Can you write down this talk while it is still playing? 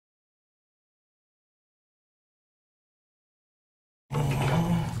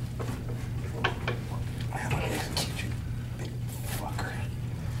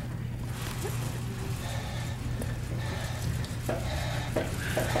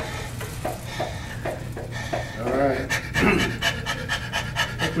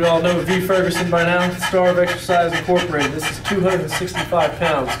think we all know Vee Ferguson by now, Star of Exercise Incorporated. This is 265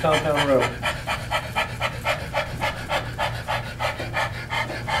 pounds, compound row.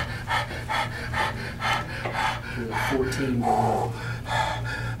 Good, 14 going.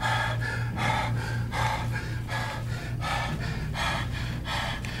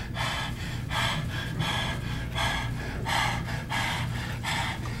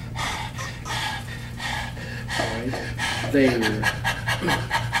 Right there.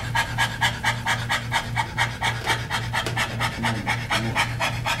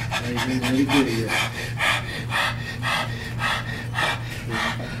 Very good here.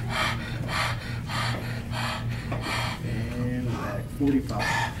 And back, 45.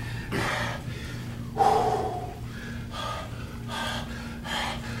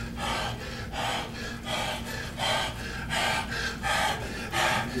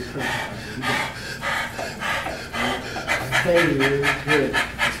 Very good.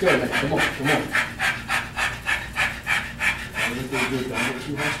 Let's go, man. Come on, come on. Everything good. Don't get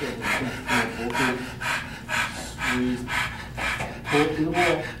too much straight. Come on, pull through. Squeeze. Pull it to the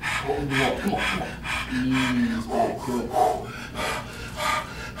wall. Pull it to the wall. Come on, come on. Ease back. Good.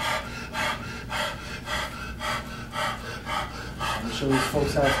 I'm going to show these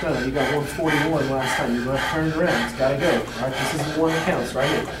folks how it's done. You got 141 last time. You're going to turn it around. It's got to go. All right, this is the one that counts right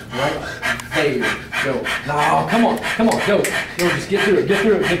here. Right there. Go. No, come on, come on, go. Go, just get through it, get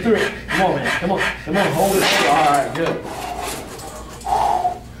through it, get through it. Come on, man, come on, come on, hold it. All right, good.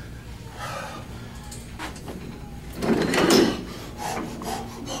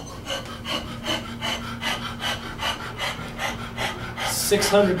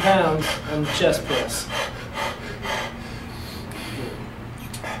 £600 on the chest press.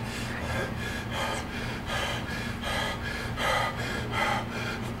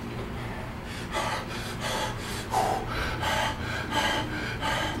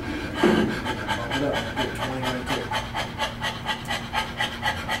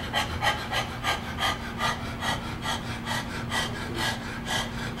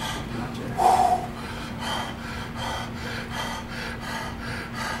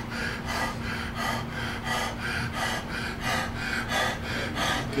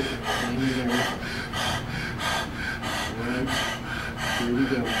 Here we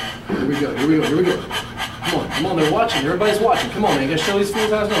go. Here we go. Here we go. Here we go. Come on. Come on. They're watching. Everybody's watching. Come on, man. You gotta show these fools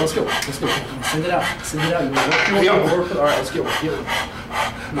how it's done. Let's go. Let's go. Send it out. Send it out. You want to work? All right. Let's go. Get one.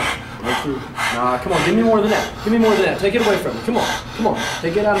 Come on. Right through. Nah. Come on. Give me more than that. Give me more than that. Take it away from me. Come on. Come on.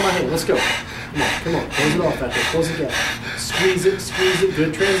 Take it out of my hand. Let's go. Come on. Come on. Close it off out there. Close the gap. Squeeze it. Squeeze it.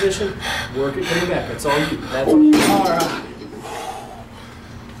 Good transition. Work it coming back. That's all you do. That's all. All right.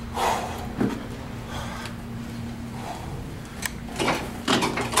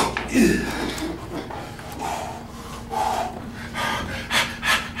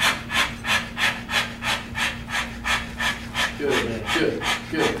 Good, man. Good,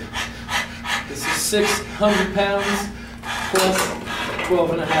 good. This is 600 pounds plus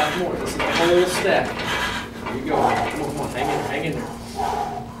 12 and a half more. This is the whole stack. Here you go. Come on, come on. Hang in there. Come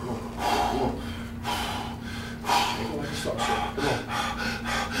on, come on. Make it like a soft shell. Come on.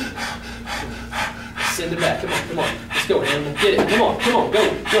 Send it back. Come on, come on. Let's go, animal. Get it. Come on, come on. Go,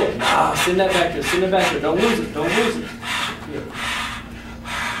 go. Nah, send that back there. Send it back there. Don't lose it. Don't lose it. Good.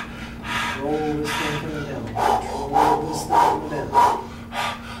 Roll this thing coming down. Roll this thing coming down.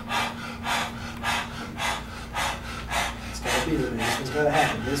 It's got to be there, man. This one's got to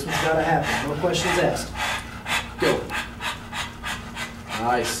happen. This one's got to happen. No questions asked. Go.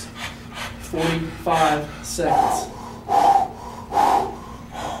 Nice. 45 seconds.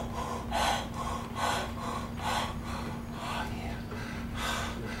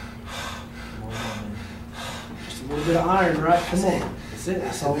 A little bit of iron, right? Come on. That's it.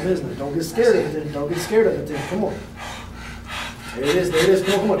 That's all business. Don't get scared of it then. Don't get scared of it then. Come on. There it is. There it is.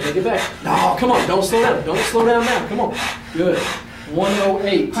 Come on, come on. Take it back. No, come on. Don't slow down. Don't slow down now. Come on. Good.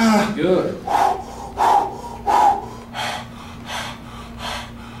 108. Good.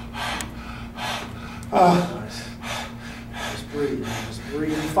 Nice. Just breathe. Just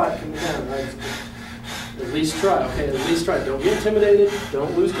breathe and fight coming down, right? At least try, okay? At least try. Don't get intimidated.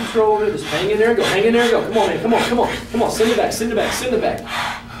 Don't lose control of it. Just hang in there and go. Hang in there and go. Come on, man. Come on, come on. Come on. Send it back. Send it back. Send it back.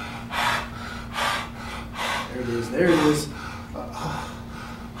 There it is. There it is.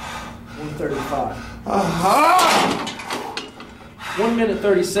 135. 1 minute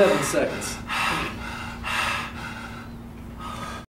 37 seconds.